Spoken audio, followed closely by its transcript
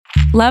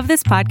Love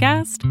this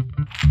podcast?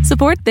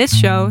 Support this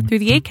show through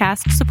the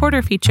Acast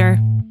supporter feature.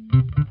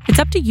 It's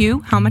up to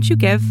you how much you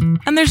give,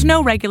 and there's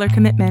no regular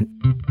commitment.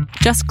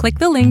 Just click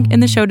the link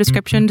in the show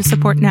description to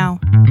support now.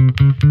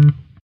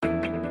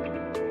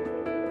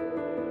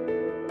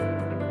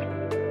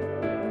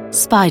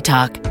 Spy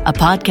Talk, a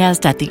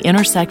podcast at the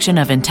intersection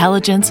of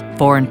intelligence,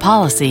 foreign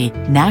policy,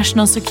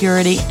 national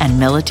security, and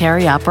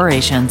military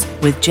operations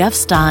with Jeff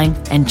Stein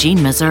and Jeanne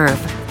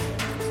Meserve.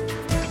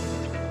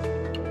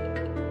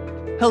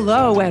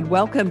 Hello, and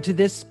welcome to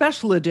this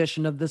special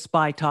edition of the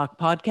Spy Talk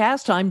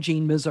podcast. I'm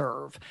Jeanne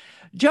Meserve.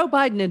 Joe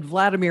Biden and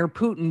Vladimir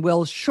Putin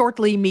will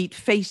shortly meet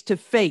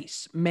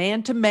face-to-face,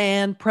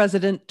 man-to-man,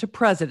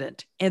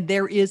 president-to-president, and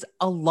there is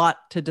a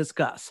lot to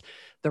discuss.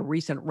 The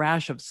recent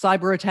rash of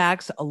cyber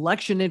attacks,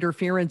 election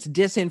interference,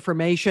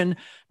 disinformation,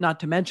 not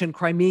to mention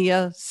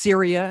Crimea,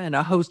 Syria, and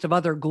a host of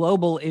other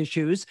global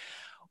issues.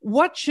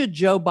 What should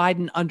Joe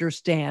Biden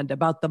understand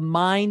about the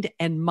mind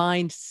and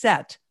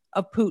mindset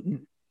of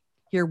Putin?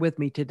 Here with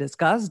me to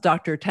discuss,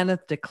 Dr.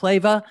 Kenneth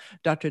DeCleva.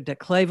 Dr.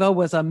 DeCleva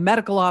was a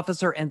medical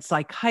officer and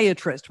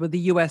psychiatrist with the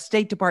U.S.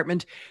 State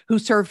Department who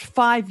served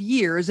 5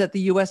 years at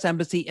the U.S.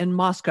 Embassy in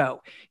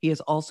Moscow. He is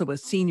also a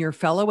senior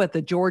fellow at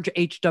the George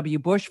H.W.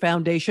 Bush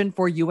Foundation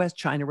for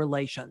U.S.-China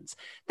Relations.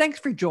 Thanks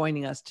for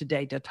joining us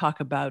today to talk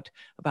about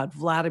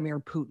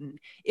Vladimir Putin.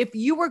 If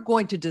you were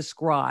going to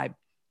describe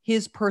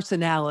his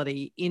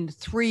personality in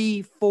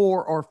 3,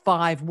 4, or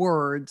 5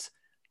 words,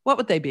 what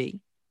would they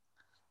be?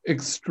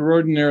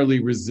 Extraordinarily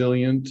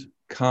resilient,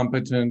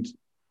 competent,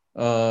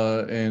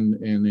 and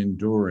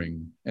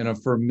enduring, and a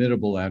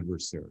formidable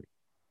adversary.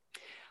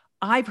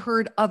 I've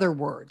heard other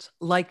words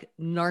like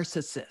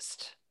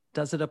narcissist.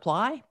 Does it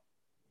apply?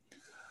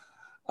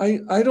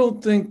 I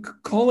don't think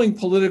calling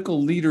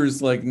political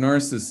leaders like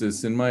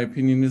narcissists, in my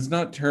opinion, is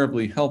not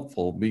terribly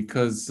helpful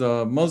because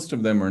most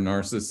of them are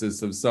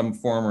narcissists of some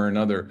form or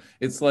another.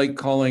 It's like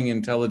calling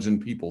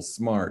intelligent people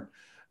smart.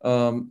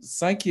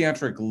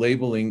 Psychiatric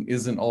labeling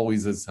isn't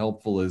always as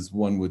helpful as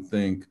one would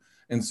think,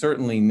 and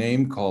certainly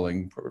name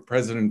calling.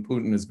 President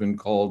Putin has been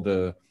called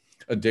a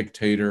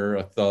dictator,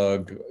 a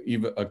thug,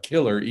 even a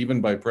killer, even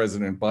by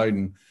President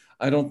Biden.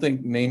 I don't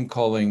think name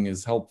calling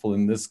is helpful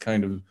in this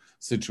kind of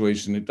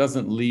situation. It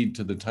doesn't lead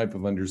to the type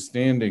of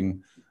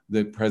understanding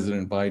that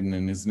President Biden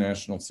and his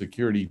national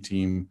security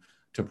team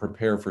to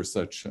prepare for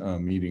such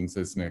meetings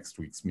as next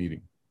week's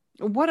meeting.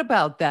 What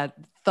about that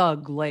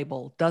thug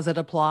label? Does it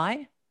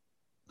apply?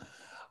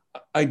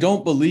 I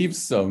don't believe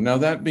so. Now,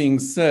 that being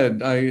said,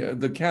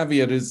 the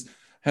caveat is,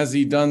 has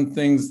he done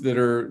things that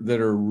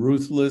are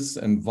ruthless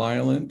and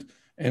violent?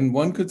 And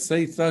one could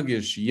say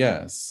thuggish,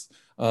 yes.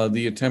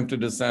 The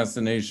attempted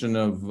assassination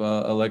of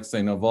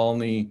Alexei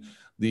Navalny,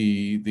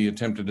 the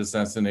attempted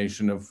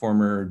assassination of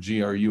former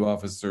GRU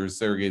officer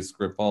Sergei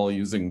Skripal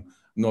using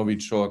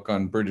Novichok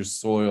on British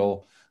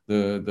soil,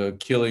 the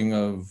killing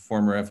of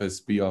former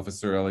FSB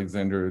officer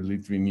Alexander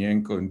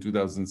Litvinenko in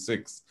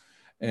 2006,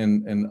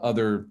 and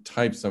other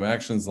types of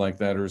actions like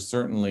that are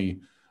certainly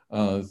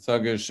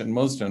thuggish and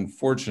most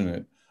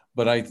unfortunate.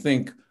 But I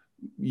think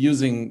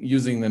using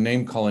the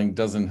name calling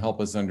doesn't help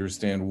us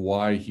understand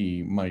why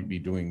he might be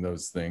doing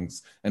those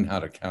things and how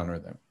to counter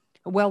them.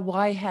 Well,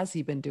 why has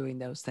he been doing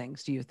those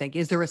things, do you think?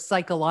 Is there a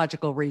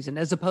psychological reason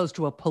as opposed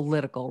to a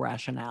political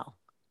rationale?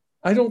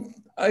 I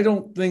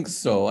don't think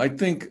so. I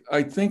think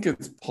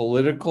it's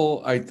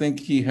political. I think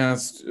he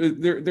has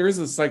there is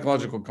a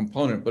psychological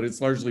component, but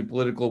it's largely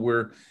political,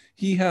 where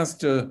he has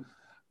to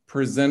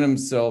present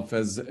himself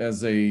as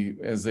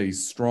a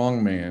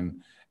strong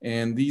man,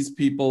 and these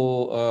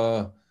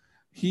people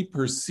he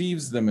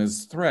perceives them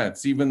as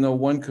threats, even though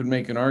one could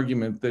make an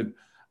argument that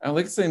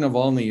Alexei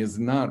Navalny is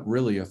not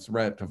really a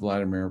threat to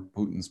Vladimir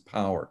Putin's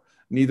power.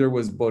 Neither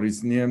was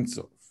Boris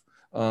Nemtsov.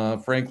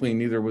 Frankly,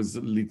 neither was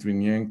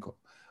Litvinenko.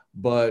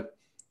 But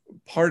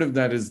part of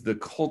that is the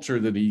culture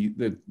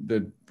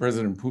that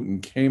President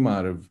Putin came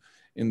out of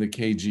in the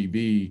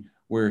KGB,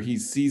 where he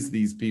sees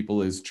these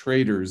people as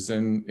traitors.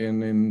 And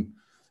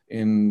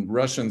in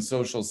Russian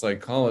social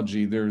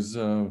psychology, there's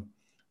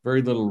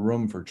very little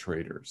room for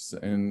traitors.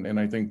 And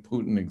I think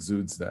Putin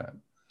exudes that.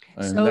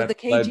 And so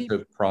that led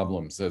to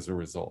problems as a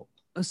result.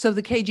 So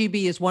the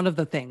KGB is one of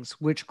the things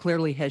which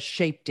clearly has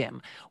shaped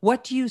him.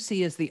 What do you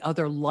see as the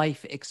other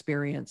life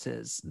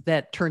experiences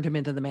that turned him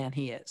into the man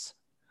he is?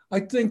 I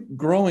think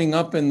growing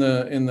up in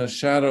the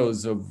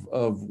shadows of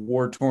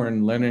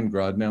war-torn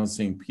Leningrad, now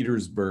St.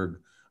 Petersburg,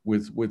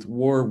 with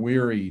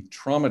war-weary,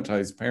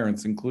 traumatized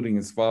parents, including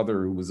his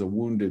father, who was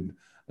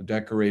a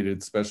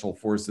decorated Special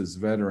Forces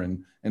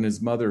veteran, and his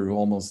mother, who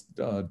almost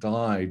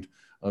died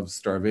of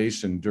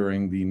starvation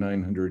during the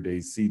 900-day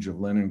siege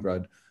of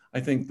Leningrad. I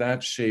think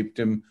that shaped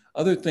him.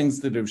 Other things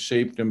that have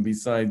shaped him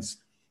besides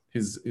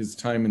his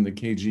time in the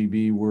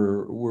KGB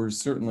were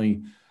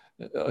certainly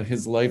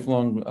his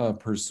lifelong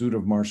pursuit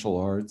of martial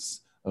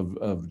arts,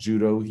 of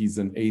judo. He's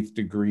an 8th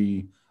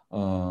degree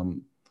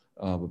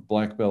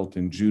black belt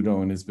in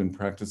judo and has been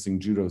practicing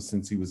judo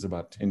since he was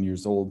about 10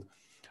 years old.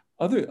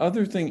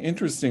 Other thing,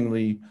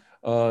 interestingly,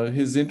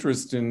 his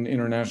interest in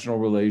international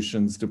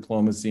relations,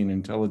 diplomacy, and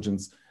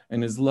intelligence,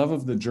 and his love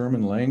of the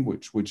German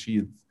language, which he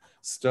had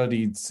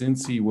studied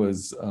since he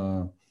was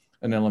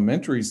an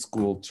elementary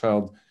school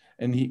child.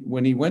 And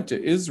when he went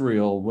to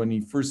Israel, when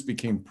he first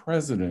became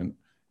president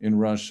in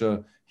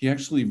Russia, he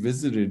actually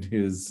visited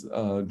his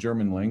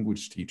German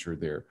language teacher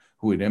there,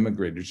 who had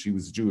emigrated. She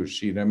was Jewish.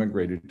 She had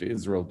emigrated to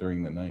Israel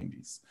during the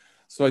 90s.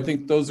 So I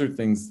think those are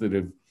things that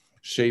have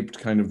shaped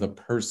kind of the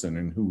person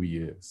and who he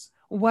is.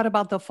 What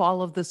about the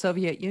fall of the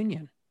Soviet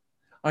Union?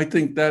 I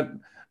think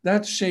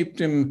that shaped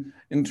him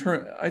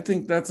I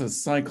think that's a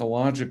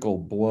psychological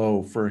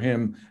blow for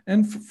him.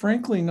 And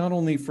frankly, not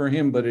only for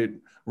him, but it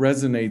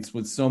resonates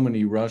with so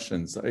many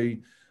Russians.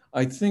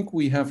 I think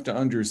we have to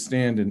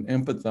understand and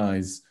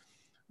empathize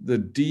the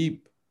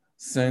deep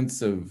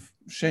sense of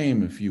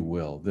shame, if you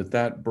will,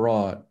 that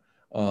brought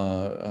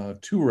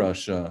to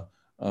Russia.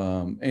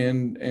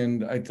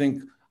 And I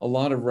think a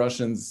lot of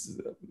Russians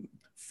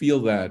feel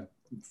that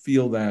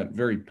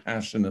very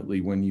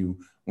passionately when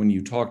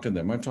you talk to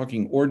them. I'm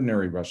talking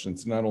ordinary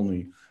Russians, not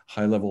only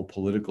high-level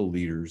political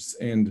leaders.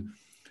 And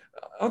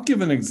I'll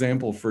give an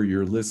example for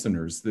your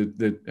listeners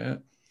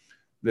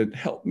that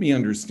helped me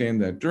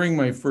understand that. During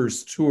my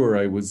first tour,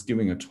 I was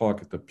giving a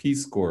talk at the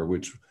Peace Corps,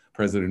 which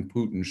President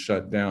Putin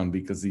shut down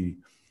because he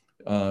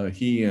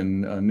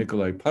and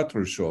Nikolai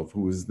Patrushev,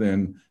 who was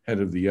then head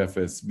of the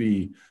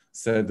FSB,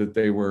 said that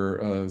they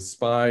were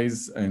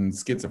spies and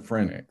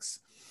schizophrenics.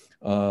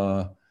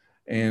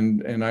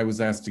 And I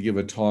was asked to give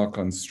a talk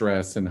on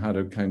stress and how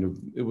to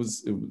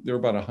there were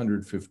about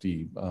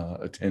 150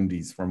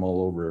 attendees from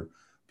all over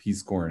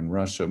Peace Corps in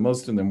Russia.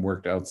 Most of them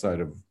worked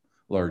outside of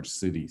large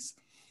cities.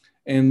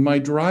 And my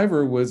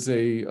driver was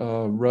a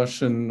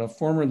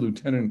former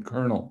lieutenant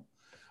colonel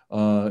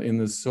in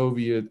the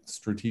Soviet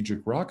Strategic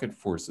Rocket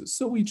Forces.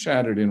 So we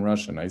chatted in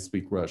Russian. I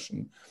speak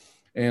Russian.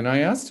 And I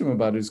asked him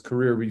about his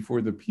career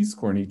before the Peace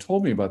Corps, and he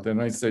told me about that.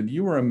 And I said,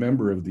 you were a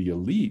member of the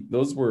elite.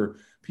 Those were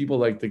people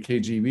like the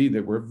KGB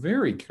that were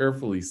very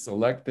carefully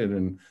selected.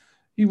 And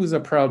he was a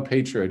proud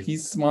patriot. He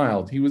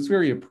smiled. He was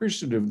very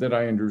appreciative that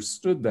I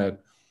understood that.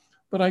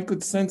 But I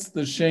could sense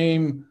the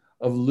shame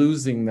of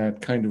losing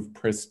that kind of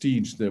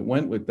prestige that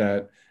went with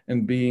that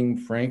and being,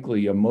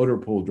 frankly, a motor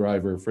pool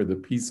driver for the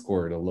Peace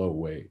Corps at a low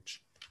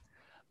wage.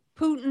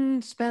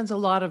 Putin spends a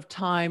lot of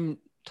time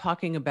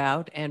talking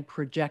about and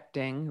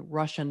projecting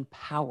Russian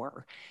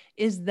power.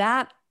 Is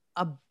that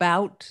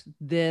about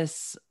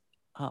this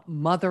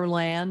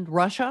motherland,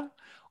 Russia,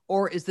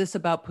 or is this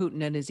about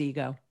Putin and his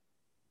ego?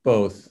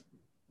 Both.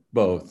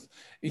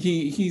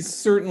 He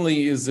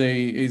certainly is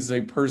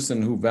a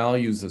person who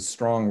values a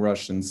strong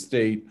Russian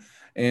state,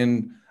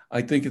 and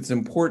I think it's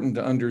important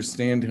to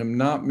understand him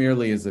not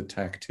merely as a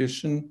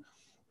tactician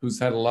who's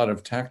had a lot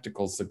of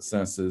tactical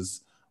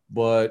successes,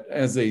 but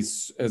as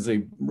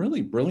a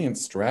really brilliant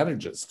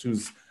strategist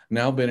who's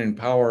now been in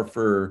power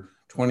for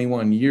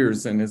 21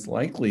 years and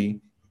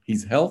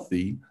he's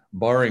healthy,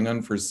 barring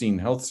unforeseen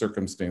health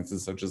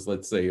circumstances, such as,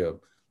 let's say,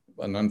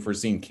 an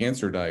unforeseen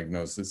cancer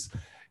diagnosis.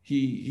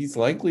 He's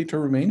likely to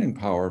remain in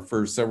power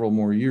for several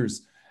more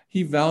years.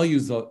 He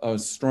values a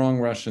strong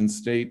Russian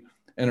state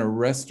and a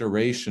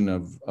restoration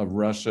of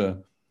Russia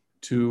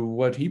to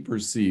what he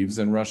perceives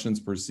and Russians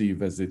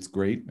perceive as its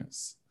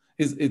greatness,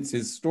 its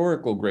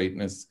historical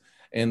greatness,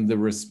 and the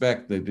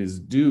respect that is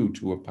due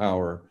to a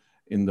power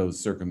in those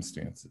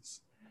circumstances.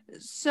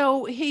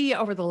 So he,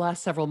 over the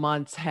last several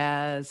months,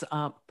 has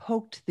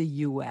poked the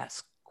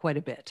U.S. quite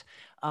a bit.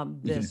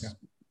 This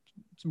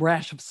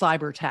rash of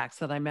cyber attacks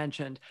that I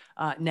mentioned.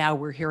 Now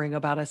we're hearing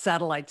about a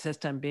satellite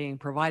system being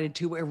provided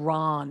to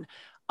Iran.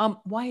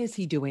 Why is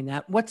he doing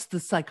that? What's the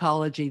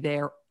psychology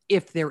there,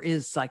 if there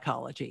is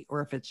psychology,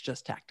 or if it's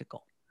just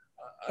tactical?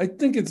 I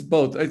think it's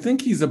both. I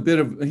think he's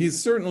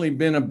certainly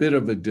been a bit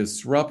of a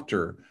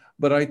disruptor,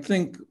 but I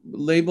think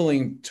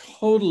labeling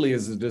totally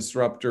as a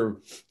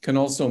disruptor can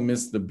also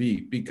miss the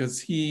beat,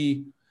 because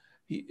he'll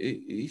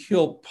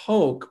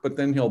poke, but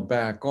then he'll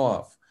back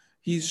off.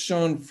 He's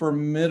shown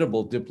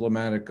formidable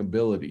diplomatic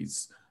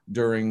abilities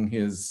during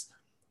his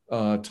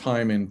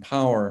time in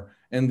power,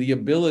 and the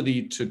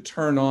ability to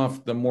turn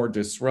off the more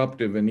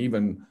disruptive and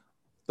even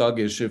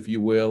thuggish, if you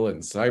will,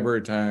 and cyber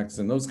attacks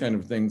and those kind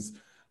of things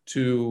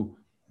to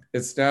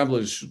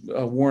establish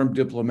a warm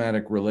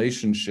diplomatic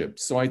relationship.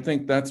 So I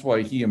think that's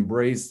why he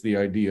embraced the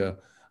idea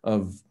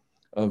of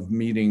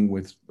meeting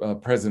with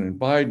President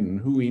Biden,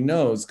 who he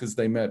knows because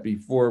they met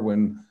before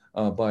when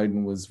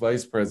Biden was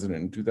vice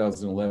president in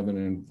 2011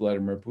 and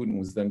Vladimir Putin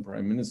was then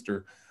prime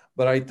minister.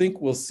 But I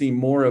think we'll see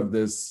more of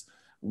this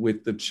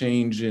with the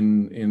change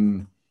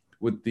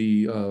with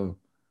the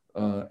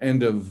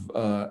end of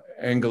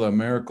Angela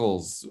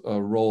Merkel's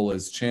role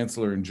as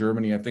chancellor in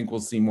Germany. I think we'll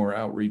see more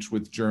outreach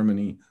with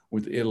Germany,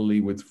 with Italy,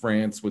 with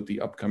France, with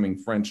the upcoming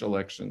French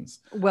elections.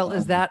 Well,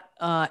 is that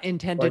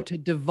intended to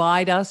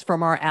divide us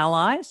from our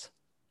allies?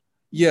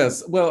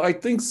 Yes. Well, I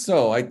think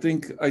so. I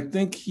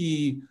think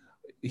he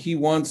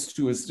wants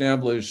to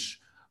establish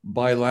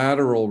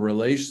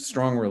bilateral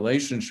strong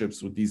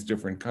relationships with these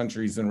different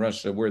countries in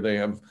Russia where they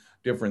have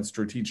different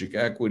strategic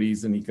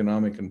equities and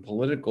economic and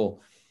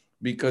political,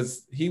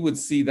 because he would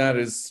see that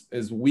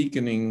as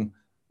weakening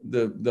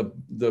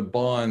the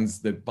bonds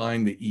that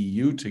bind the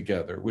EU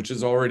together, which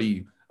is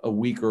already a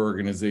weaker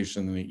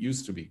organization than it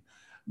used to be.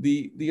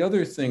 The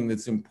other thing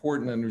that's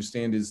important to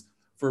understand is,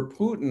 for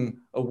Putin,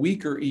 a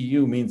weaker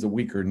EU means a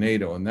weaker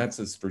NATO, and that's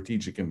a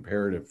strategic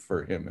imperative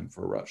for him and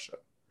for Russia.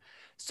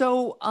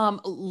 So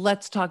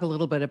let's talk a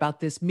little bit about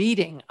this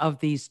meeting of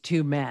these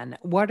two men.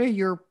 What are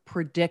your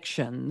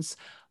predictions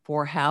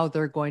for how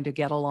they're going to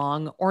get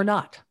along or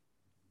not?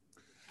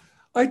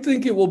 I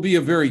think it will be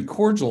a very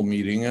cordial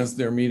meeting, as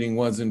their meeting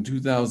was in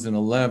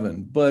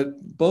 2011.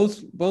 But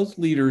both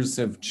leaders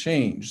have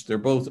changed. They're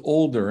both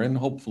older and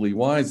hopefully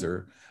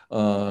wiser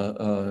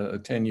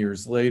 10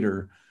 years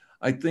later.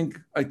 I think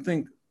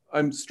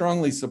I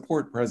strongly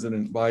support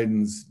President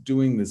Biden's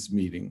doing this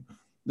meeting.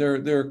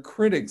 There are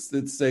critics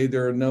that say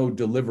there are no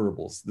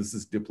deliverables. This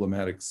is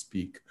diplomatic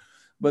speak.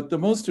 But the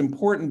most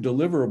important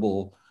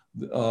deliverable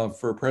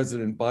for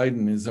President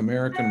Biden is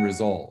American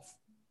resolve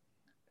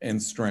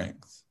and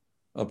strength,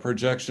 a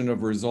projection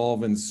of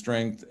resolve and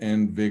strength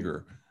and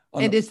vigor.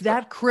 And is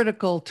that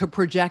critical to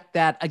project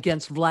that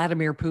against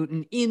Vladimir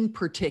Putin in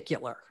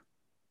particular?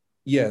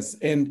 Yes,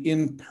 and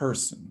in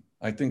person.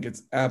 I think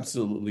it's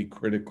absolutely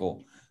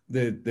critical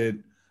that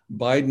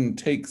Biden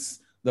takes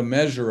the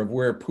measure of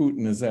where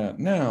Putin is at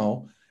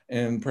now,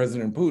 and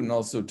President Putin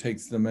also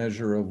takes the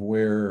measure of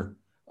where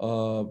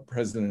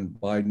President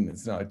Biden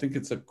is now. I think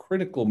it's a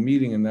critical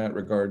meeting in that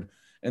regard,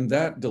 and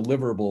that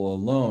deliverable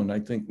alone, I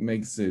think,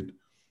 makes it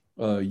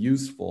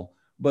useful.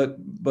 But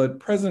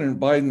President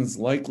Biden's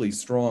likely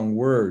strong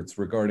words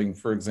regarding,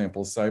 for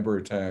example, cyber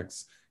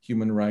attacks,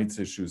 human rights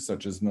issues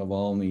such as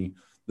Navalny,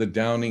 the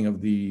downing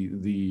of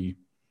the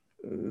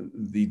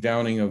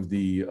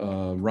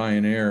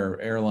Ryanair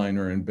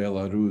airliner in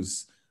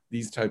Belarus,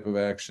 these type of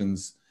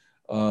actions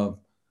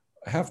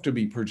have to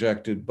be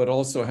projected, but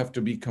also have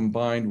to be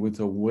combined with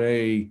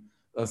a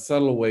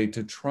subtle way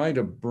to try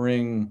to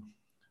bring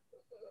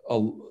a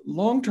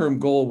long-term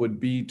goal would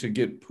be to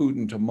get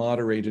Putin to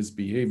moderate his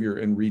behavior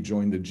and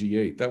rejoin the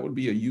G8. That would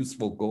be a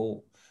useful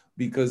goal,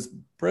 because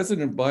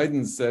President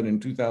Biden said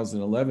in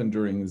 2011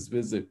 during his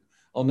visit,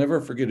 I'll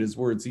never forget his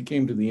words. He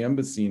came to the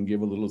embassy and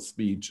gave a little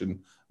speech and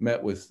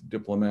met with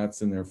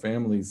diplomats and their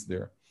families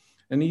there.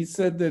 And he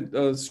said that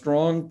a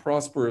strong,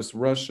 prosperous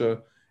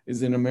Russia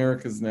is in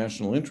America's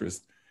national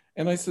interest.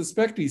 And I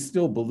suspect he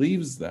still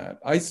believes that.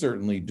 I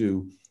certainly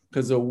do,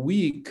 because a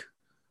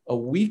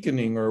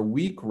weakening or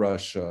weak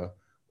Russia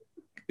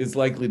is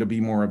likely to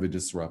be more of a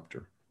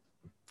disruptor.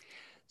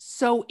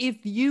 So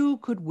if you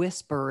could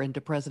whisper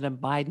into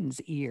President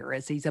Biden's ear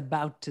as he's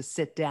about to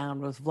sit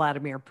down with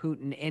Vladimir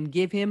Putin and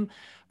give him,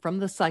 from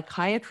the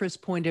psychiatrist's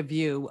point of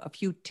view, a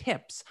few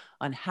tips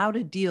on how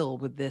to deal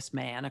with this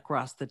man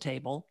across the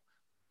table,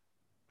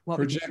 what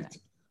would you say?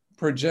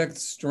 Project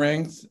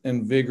strength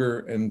and vigor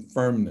and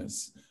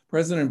firmness.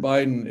 President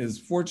Biden is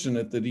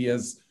fortunate that he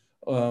has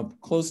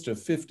close to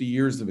 50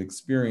 years of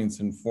experience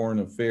in foreign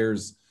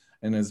affairs,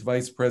 and as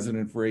vice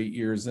president for 8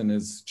 years and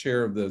as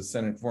chair of the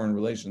Senate Foreign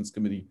Relations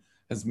Committee,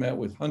 has met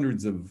with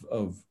hundreds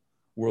of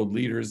world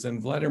leaders.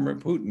 And Vladimir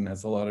Putin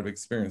has a lot of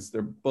experience.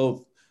 They're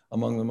both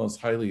among the most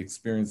highly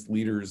experienced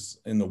leaders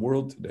in the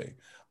world today.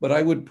 But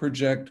I would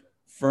project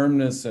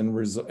firmness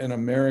and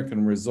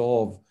American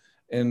resolve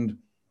and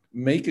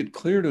make it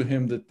clear to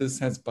him that this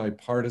has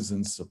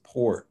bipartisan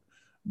support,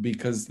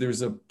 because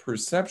there's a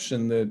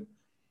perception that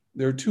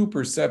there are two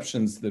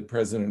perceptions that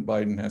President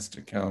Biden has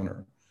to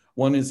counter.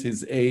 One is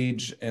his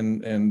age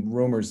and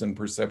rumors and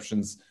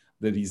perceptions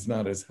that he's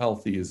not as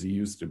healthy as he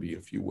used to be,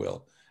 if you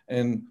will.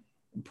 And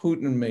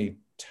Putin may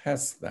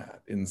test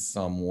that in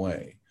some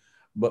way.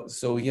 But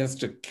so he has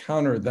to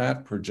counter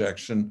that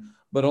projection,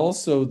 but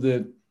also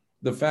that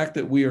the fact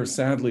that we are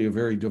sadly a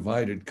very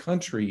divided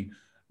country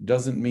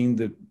doesn't mean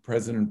that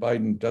President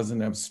Biden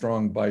doesn't have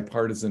strong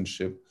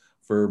bipartisanship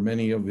for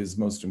many of his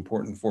most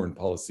important foreign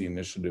policy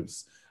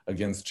initiatives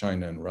against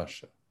China and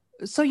Russia.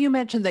 So you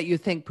mentioned that you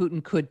think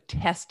Putin could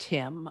test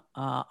him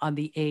on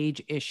the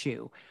age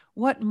issue.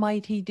 What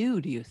might he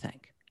do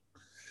think?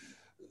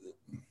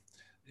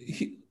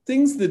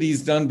 Things that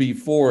he's done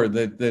before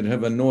that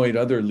have annoyed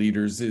other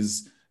leaders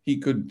is he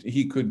can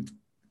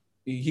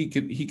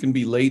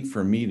be late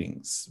for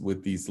meetings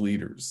with these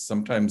leaders,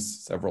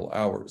 sometimes several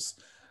hours.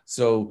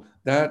 So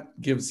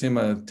that gives him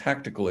a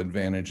tactical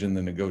advantage in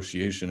the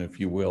negotiation, if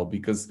you will,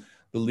 because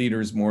the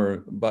leaders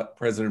but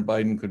President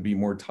Biden could be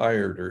more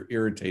tired or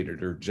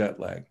irritated or jet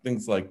lagged,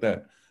 things like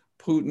that.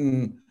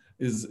 Putin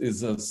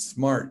is a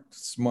smart,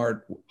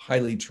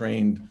 highly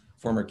trained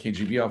former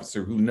KGB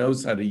officer who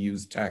knows how to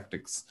use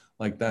tactics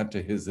like that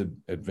to his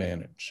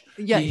advantage.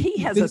 Yeah, he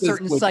has a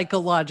certain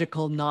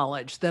psychological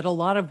knowledge that a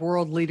lot of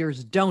world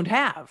leaders don't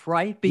have,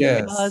 right?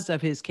 Because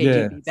of his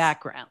KGB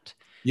background.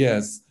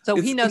 Yes. So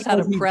he knows how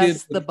to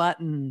press the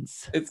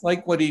buttons. It's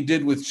like what he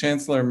did with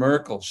Chancellor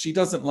Merkel. She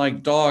doesn't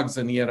like dogs,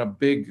 and he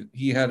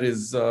had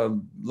his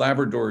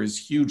Labrador, his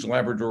huge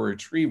Labrador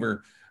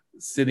retriever,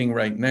 sitting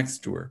right next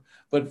to her.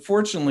 But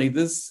fortunately,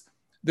 this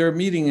they're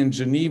meeting in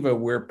Geneva,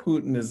 where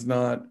Putin is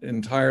not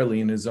entirely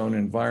in his own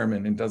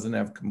environment and doesn't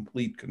have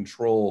complete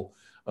control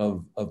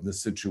of the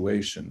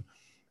situation.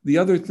 The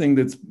other thing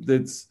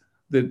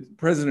that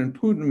President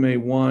Putin may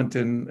want,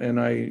 and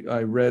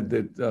I read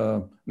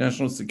that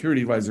National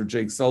Security Advisor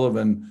Jake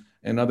Sullivan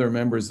and other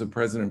members of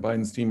President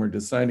Biden's team are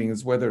deciding,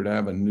 is whether to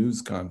have a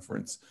news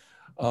conference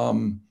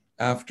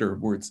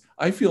afterwards.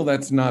 I feel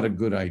that's not a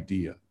good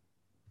idea.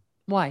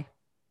 Why?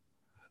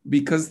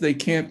 Because they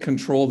can't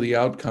control the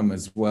outcome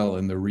as well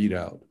in the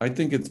readout. I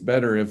think it's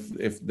better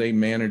if they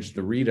manage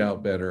the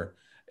readout better,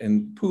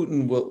 and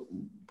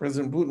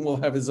President Putin will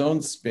have his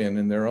own spin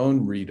and their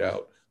own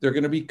readout. They're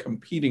going to be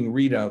competing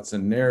readouts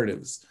and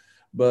narratives,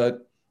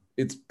 but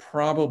it's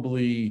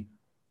probably,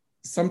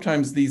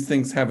 sometimes these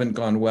things haven't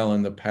gone well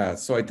in the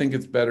past. So I think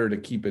it's better to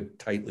keep it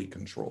tightly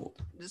controlled.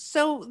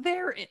 So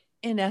they're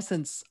in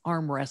essence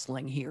arm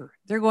wrestling here.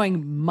 They're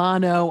going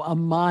mano a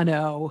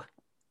mano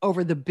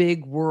over the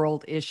big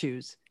world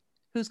issues.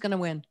 Who's going to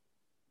win?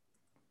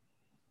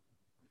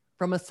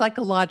 From a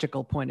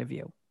psychological point of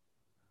view.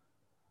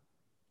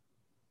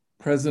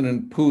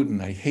 President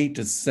Putin, I hate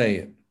to say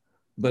it,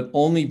 but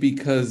only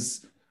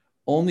because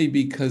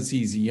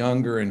he's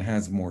younger and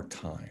has more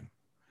time.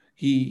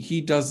 He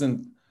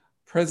doesn't,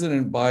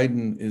 President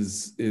Biden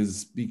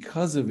is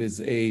because of his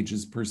age,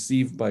 is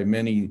perceived by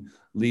many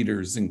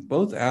leaders, and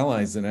both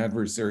allies and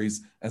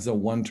adversaries, as a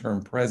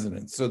one-term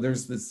president. So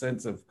there's this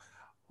sense of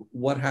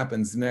what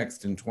happens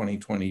next in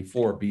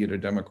 2024, be it a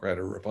Democrat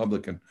or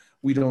Republican.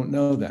 We don't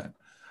know that.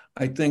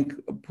 I think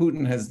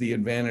Putin has the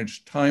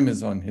advantage, time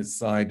is on his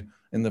side,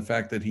 and the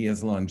fact that he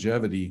has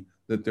longevity,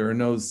 that there are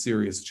no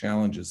serious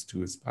challenges to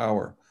his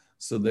power.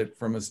 So that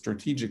from a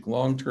strategic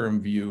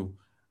long-term view,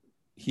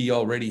 he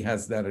already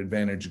has that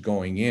advantage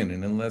going in.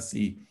 And unless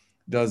he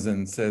does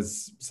and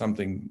says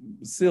something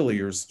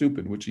silly or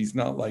stupid, which he's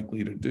not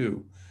likely to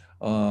do,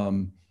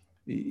 I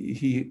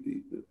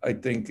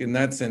think in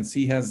that sense,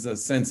 he has a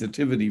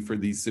sensitivity for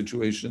these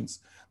situations.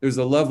 There's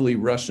a lovely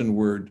Russian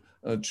word,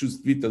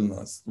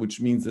 чувствительность,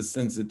 which means a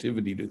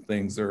sensitivity to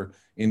things, or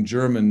in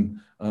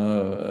German,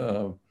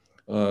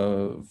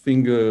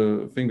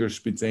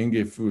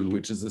 Fingerspitzengefühl,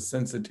 which is a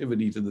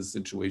sensitivity to the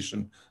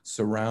situation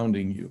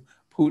surrounding you.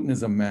 Putin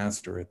is a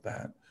master at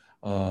that.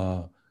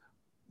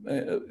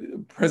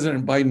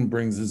 President Biden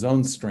brings his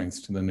own strengths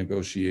to the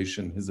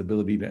negotiation, his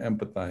ability to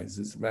empathize,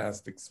 his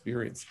vast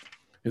experience,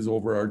 his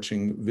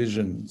overarching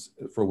visions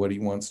for what he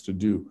wants to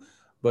do.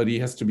 But he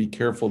has to be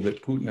careful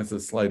that Putin has a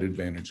slight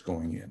advantage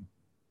going in.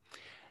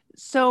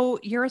 So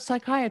you're a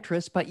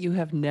psychiatrist, but you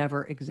have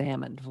never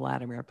examined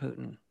Vladimir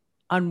Putin.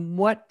 On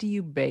what do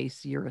you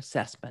base your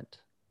assessment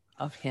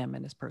of him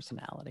and his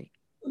personality?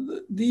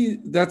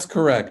 That's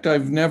correct.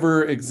 I've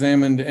never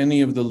examined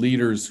any of the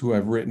leaders who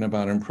I've written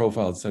about and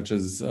profiled, such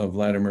as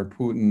Vladimir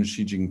Putin,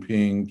 Xi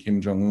Jinping,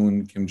 Kim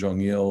Jong-un, Kim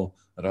Jong-il,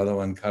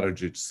 Radovan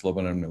Karadzic,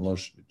 Slobodan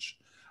Milosevic.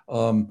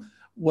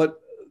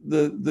 What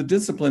the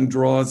discipline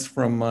draws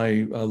from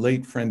my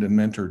late friend and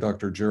mentor,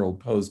 Dr. Gerald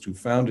Post, who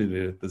founded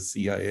it at the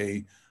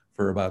CIA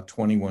for about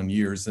 21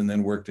 years and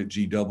then worked at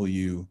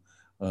GW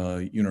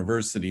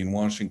University in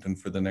Washington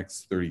for the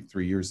next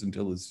 33 years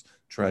until his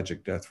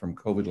tragic death from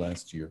COVID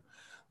last year.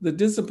 The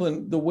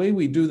discipline, the way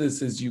we do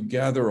this is you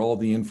gather all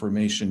the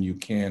information you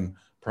can,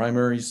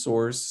 primary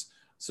source,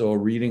 so a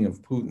reading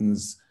of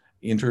Putin's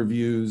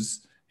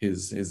interviews,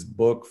 his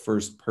book,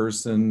 First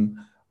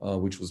Person,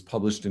 which was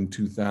published in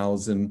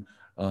 2000,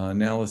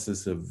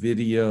 analysis of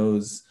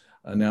videos,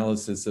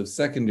 analysis of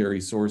secondary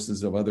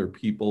sources of other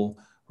people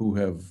who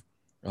have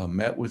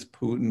met with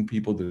Putin,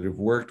 people that have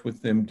worked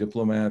with him,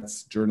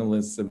 diplomats,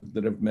 journalists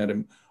that have met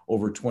him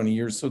over 20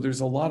 years. So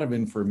there's a lot of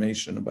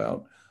information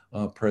about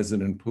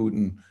President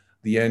Putin.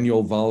 The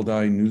annual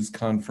Valdai news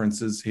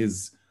conferences,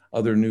 his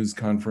other news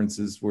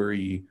conferences where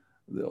he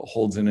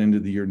holds an end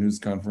of the year news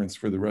conference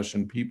for the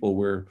Russian people,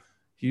 where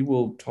he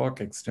will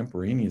talk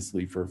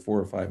extemporaneously for 4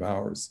 or 5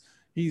 hours.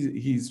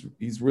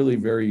 He's really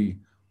very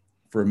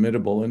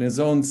formidable, and his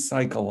own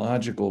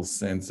psychological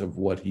sense of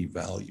what he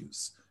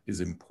values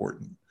is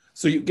important.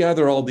 So you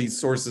gather all these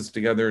sources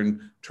together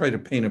and try to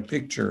paint a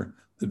picture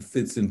that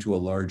fits into a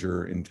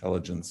larger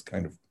intelligence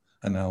kind of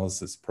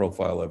analysis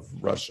profile of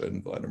Russia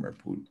and Vladimir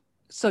Putin.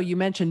 So you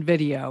mentioned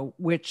video,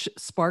 which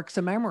sparks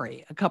a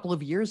memory. A couple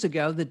of years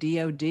ago, the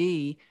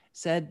DOD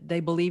said they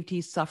believed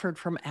he suffered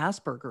from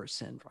Asperger's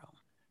syndrome.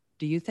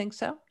 Do you think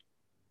so?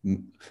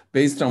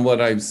 Based on what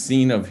I've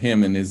seen of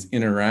him and his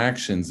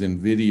interactions in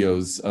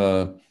videos,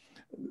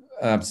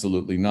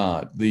 absolutely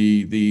not.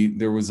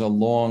 There was a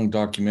long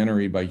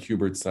documentary by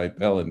Hubert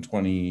Seipel in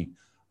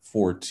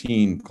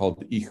 2014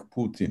 called Ich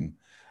Putin,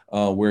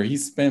 where he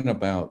spent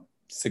about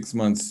 6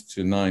 months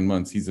to 9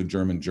 months, he's a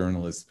German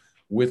journalist,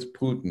 with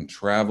Putin,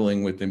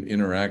 traveling with him,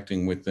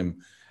 interacting with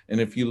him.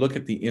 And if you look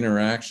at the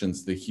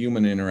interactions, the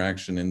human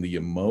interaction and the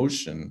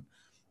emotion,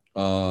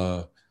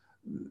 that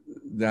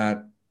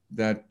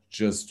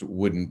just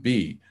wouldn't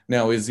be.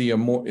 Now, is he a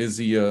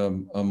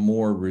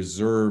more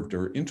reserved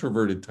or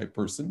introverted type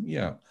person?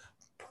 Yeah,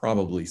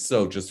 probably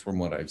so, just from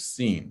what I've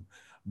seen.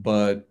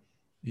 But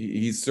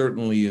he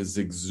certainly is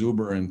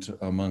exuberant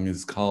among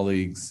his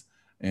colleagues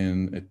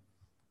and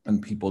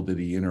people that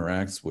he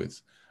interacts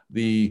with.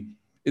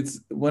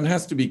 One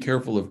has to be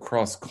careful of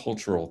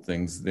cross-cultural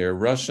things there.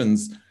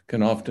 Russians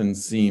can often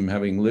seem,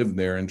 having lived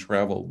there and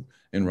traveled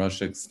in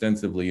Russia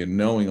extensively and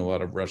knowing a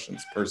lot of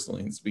Russians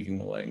personally and speaking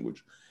the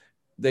language,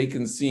 they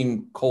can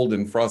seem cold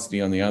and frosty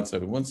on the outside.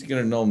 But once you get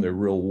to know them, they're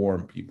real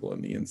warm people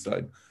on the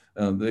inside.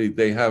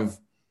 They have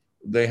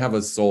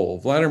a soul.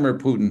 Vladimir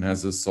Putin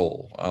has a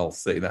soul. I'll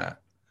say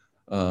that.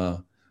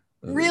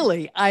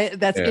 Really?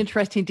 That's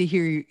interesting to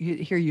hear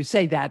you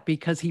say that,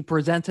 because he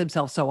presents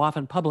himself so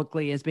often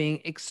publicly as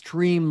being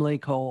extremely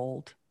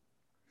cold.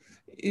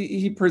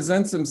 He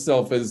presents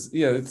himself as,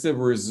 it's a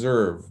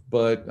reserve,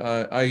 but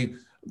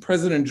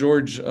President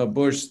George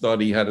Bush thought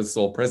he had a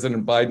soul.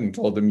 President Biden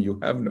told him, "You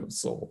have no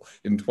soul,"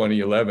 in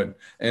 2011.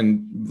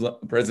 And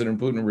President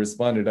Putin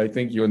responded, "I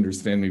think you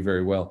understand me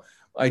very well."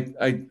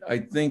 I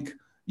think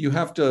we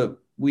have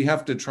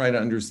to try to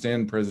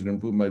understand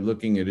President Putin by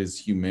looking at his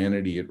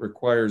humanity. It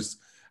requires,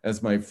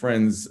 as my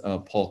friends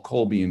Paul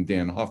Colby and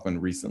Dan Hoffman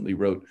recently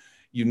wrote,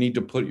 you need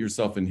to put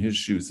yourself in his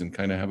shoes and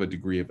kind of have a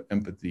degree of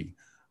empathy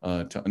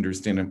to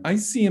understand him. I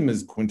see him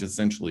as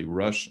quintessentially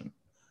Russian,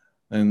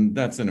 and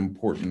that's an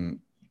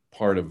important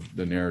part of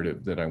the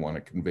narrative that I want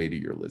to convey to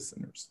your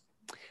listeners.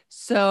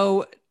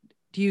 So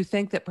do you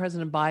think that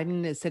President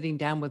Biden is sitting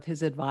down with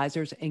his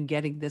advisors and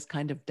getting this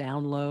kind of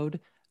download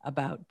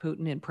about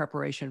Putin in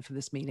preparation for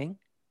this meeting?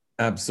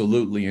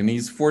 Absolutely. And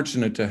he's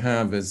fortunate to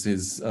have as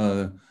his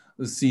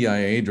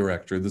CIA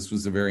director, this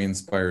was a very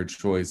inspired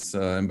choice,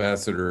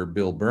 Ambassador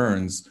Bill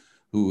Burns,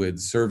 who had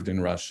served in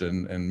Russia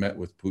and met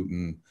with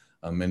Putin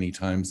many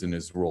times in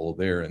his role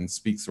there and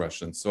speaks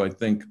Russian. So I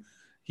think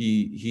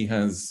he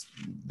has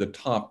the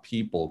top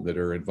people that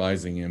are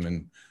advising him.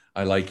 And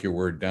I like your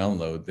word,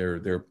 download.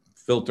 They're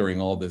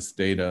filtering all this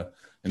data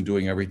and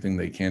doing everything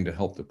they can to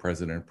help the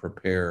president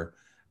prepare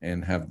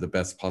and have the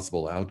best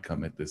possible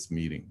outcome at this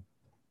meeting.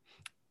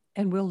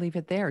 And we'll leave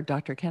it there.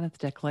 Dr. Kenneth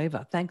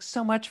DeCleva, thanks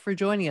so much for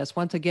joining us.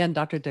 Once again,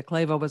 Dr.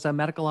 DeCleva was a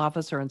medical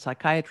officer and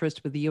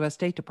psychiatrist with the U.S.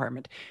 State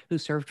Department who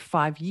served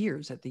 5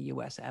 years at the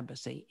U.S.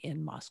 Embassy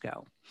in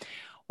Moscow.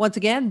 Once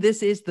again,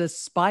 this is the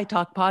Spy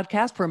Talk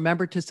podcast.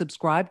 Remember to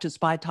subscribe to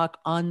Spy Talk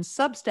on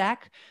Substack.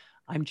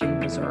 I'm Jean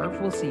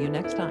Meserve. We'll see you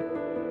next time.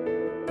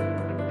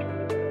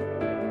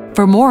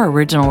 For more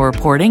original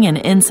reporting and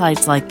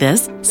insights like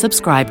this,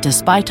 subscribe to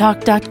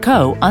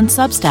spytalk.co on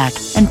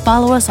Substack and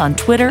follow us on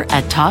Twitter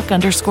at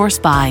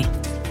 @talk_spy.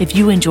 If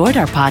you enjoyed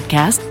our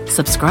podcast,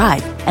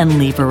 subscribe and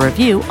leave a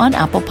review on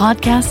Apple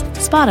Podcasts,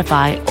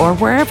 Spotify, or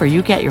wherever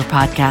you get your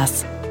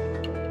podcasts.